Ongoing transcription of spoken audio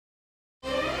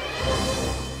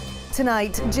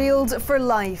Tonight, jailed for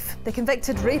life. The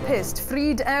convicted rapist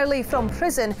freed early from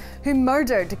prison who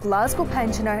murdered Glasgow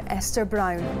pensioner Esther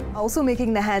Brown. Also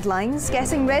making the headlines,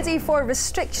 getting ready for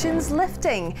restrictions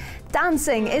lifting.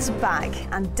 Dancing is back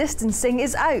and distancing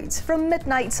is out from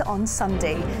midnight on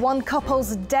Sunday. One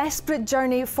couple's desperate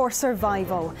journey for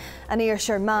survival. An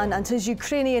Ayrshire man and his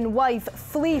Ukrainian wife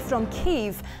flee from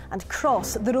Kyiv and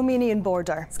cross the Romanian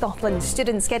border. Scotland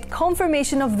students get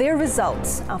confirmation of their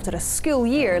results after a school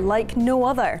year like no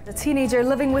other. The teenager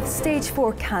living with stage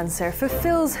 4 cancer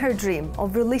fulfills her dream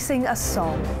of releasing a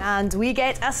song. And we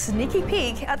get a sneaky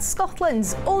peek at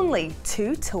Scotland's only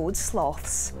two-toed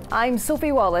sloths. I'm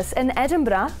Sophie Wallace in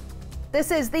Edinburgh.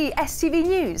 This is the STV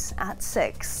News at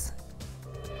 6.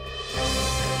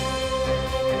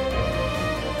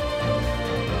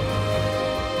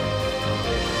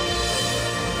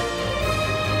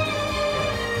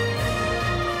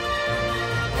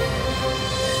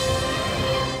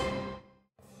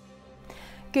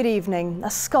 Good evening.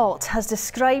 A Scot has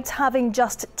described having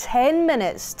just 10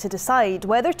 minutes to decide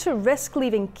whether to risk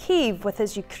leaving Kyiv with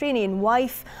his Ukrainian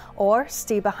wife or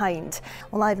stay behind.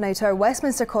 Well, live now to our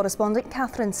Westminster correspondent,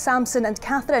 Catherine Sampson. And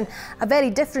Catherine, a very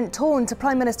different tone to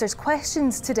Prime Minister's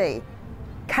questions today.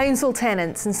 Council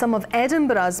tenants in some of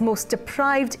Edinburgh's most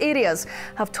deprived areas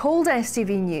have told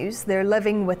STV News they're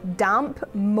living with damp,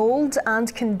 mould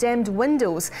and condemned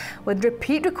windows, with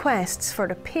repeat requests for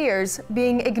repairs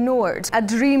being ignored. A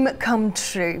dream come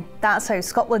true. That's how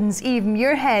Scotland's Eve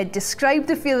Muirhead described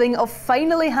the feeling of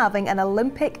finally having an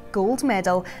Olympic gold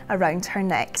medal around her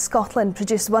neck. Scotland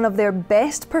produced one of their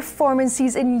best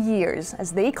performances in years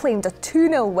as they claimed a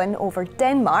 2-0 win over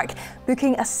Denmark,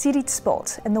 booking a seeded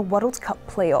spot in the World Cup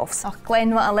playoffs. Oh,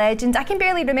 Glenn, what a legend. I can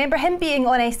barely remember him being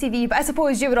on STV, but I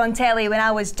suppose you were on telly when I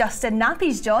was just in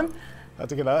nappies, John. Had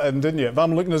to get that in, didn't you? If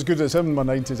I'm looking as good as him in my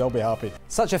 90s, I'll be happy.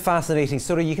 Such a fascinating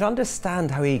story. You can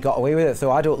understand how he got away with it,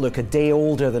 though. I don't look a day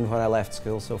older than when I left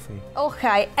school, Sophie.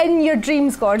 Okay, in your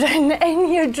dreams, Gordon,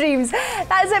 in your dreams.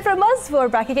 That's it from us. We're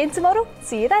back again tomorrow.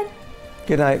 See you then.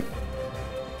 Good night.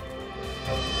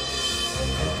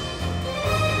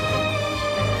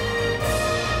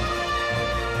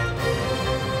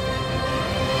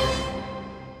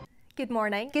 Good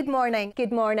morning. Good morning.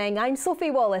 Good morning. I'm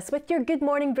Sophie Wallace with your Good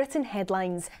Morning Britain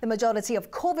headlines. The majority of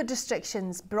COVID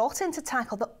restrictions brought in to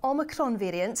tackle the Omicron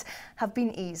variant have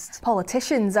been eased.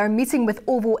 Politicians are meeting with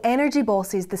OVO energy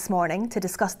bosses this morning to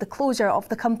discuss the closure of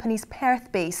the company's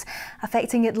Perth base,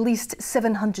 affecting at least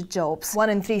 700 jobs. 1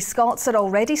 in 3 Scots are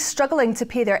already struggling to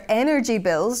pay their energy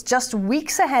bills, just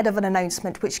weeks ahead of an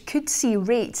announcement which could see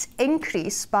rates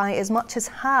increase by as much as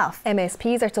half.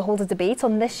 MSPs are to hold a debate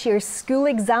on this year's school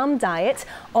exam diet.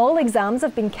 All exams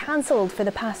have been cancelled for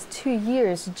the past 2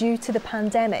 years due to the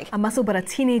pandemic. A Musselburgh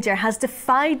teenager has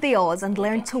defied the odds and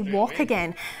learned to walk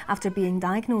again after being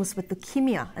diagnosed with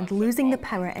leukemia and losing the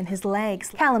power in his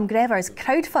legs. Callum Grevers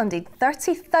crowdfunded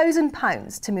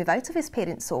 £30,000 to move out of his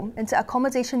parents' home into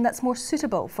accommodation that's more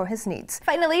suitable for his needs.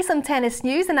 Finally, some tennis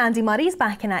news, and Andy Murray's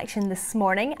back in action this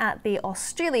morning at the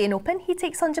Australian Open. He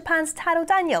takes on Japan's Taro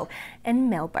Daniel in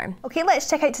Melbourne. OK, let's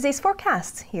check out today's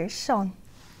forecast. Here's Sean.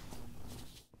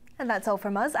 And that's all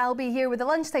from us. I'll be here with the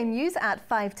lunchtime news at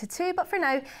 5 to 2, but for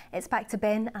now, it's back to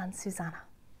Ben and Susanna.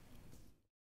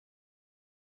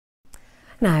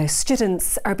 Now,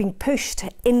 students are being pushed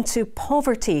into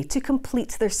poverty to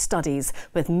complete their studies,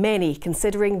 with many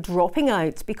considering dropping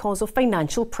out because of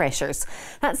financial pressures.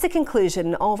 That's the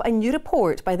conclusion of a new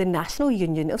report by the National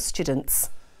Union of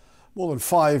Students. More than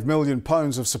 £5 million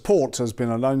of support has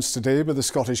been announced today by the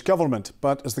Scottish Government,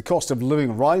 but as the cost of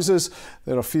living rises,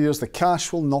 there are fears the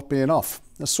cash will not be enough,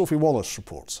 as Sophie Wallace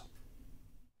reports.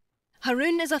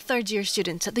 Haroon is a third-year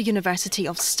student at the University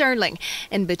of Stirling.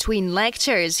 In between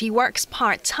lectures, he works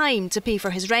part-time to pay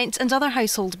for his rent and other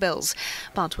household bills.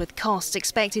 But with costs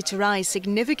expected to rise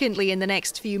significantly in the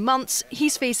next few months,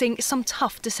 he's facing some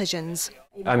tough decisions.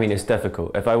 I mean, it's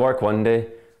difficult. If I work one day,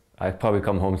 I probably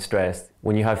come home stressed.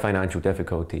 When you have financial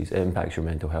difficulties, it impacts your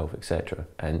mental health, etc.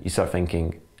 And you start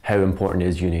thinking, how important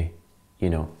is uni,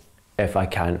 if I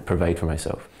can't provide for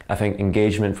myself? I think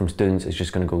engagement from students is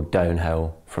just going to go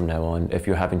downhill from now on if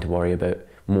you're having to worry about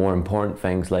more important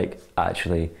things like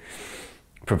actually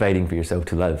providing for yourself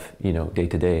to live, day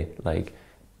to day. Like,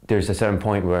 there's a certain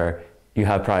point where you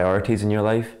have priorities in your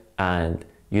life, and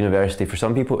university for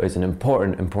some people is an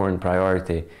important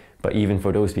priority. But even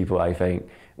for those people, I think,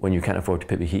 when you can't afford to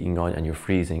put the heating on and you're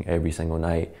freezing every single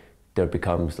night, there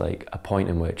becomes like a point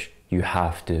in which you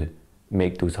have to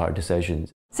make those hard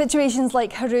decisions. Situations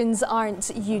like Haroon's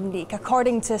aren't unique.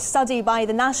 According to a study by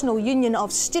the National Union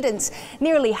of Students,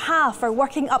 nearly half are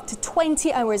working up to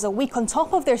 20 hours a week on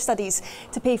top of their studies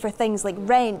to pay for things like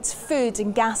rent, food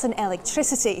and gas and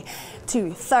electricity.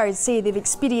 2/3 say they've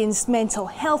experienced mental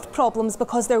health problems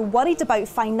because they're worried about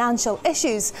financial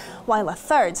issues, while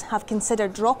 1/3 have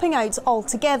considered dropping out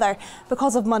altogether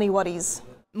because of money worries.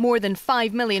 More than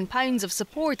 £5 million of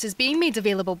support is being made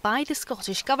available by the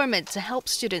Scottish Government to help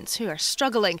students who are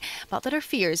struggling, but there are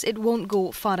fears it won't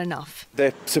go far enough.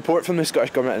 The support from the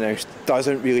Scottish Government now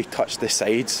doesn't really touch the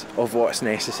sides of what's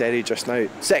necessary just now.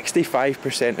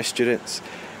 65% of students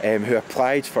who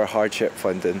applied for hardship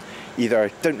funding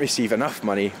either didn't receive enough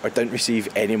money or didn't receive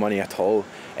any money at all.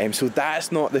 So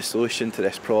that's not the solution to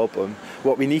this problem.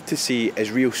 What we need to see is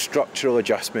real structural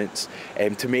adjustments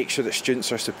to make sure that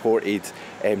students are supported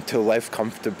to live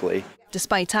comfortably.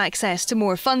 Despite access to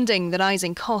more funding, the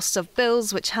rising costs of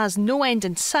bills, which has no end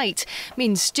in sight,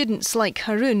 means students like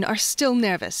Haroon are still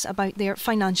nervous about their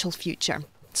financial future.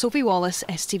 Sophie Wallace,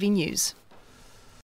 STV News.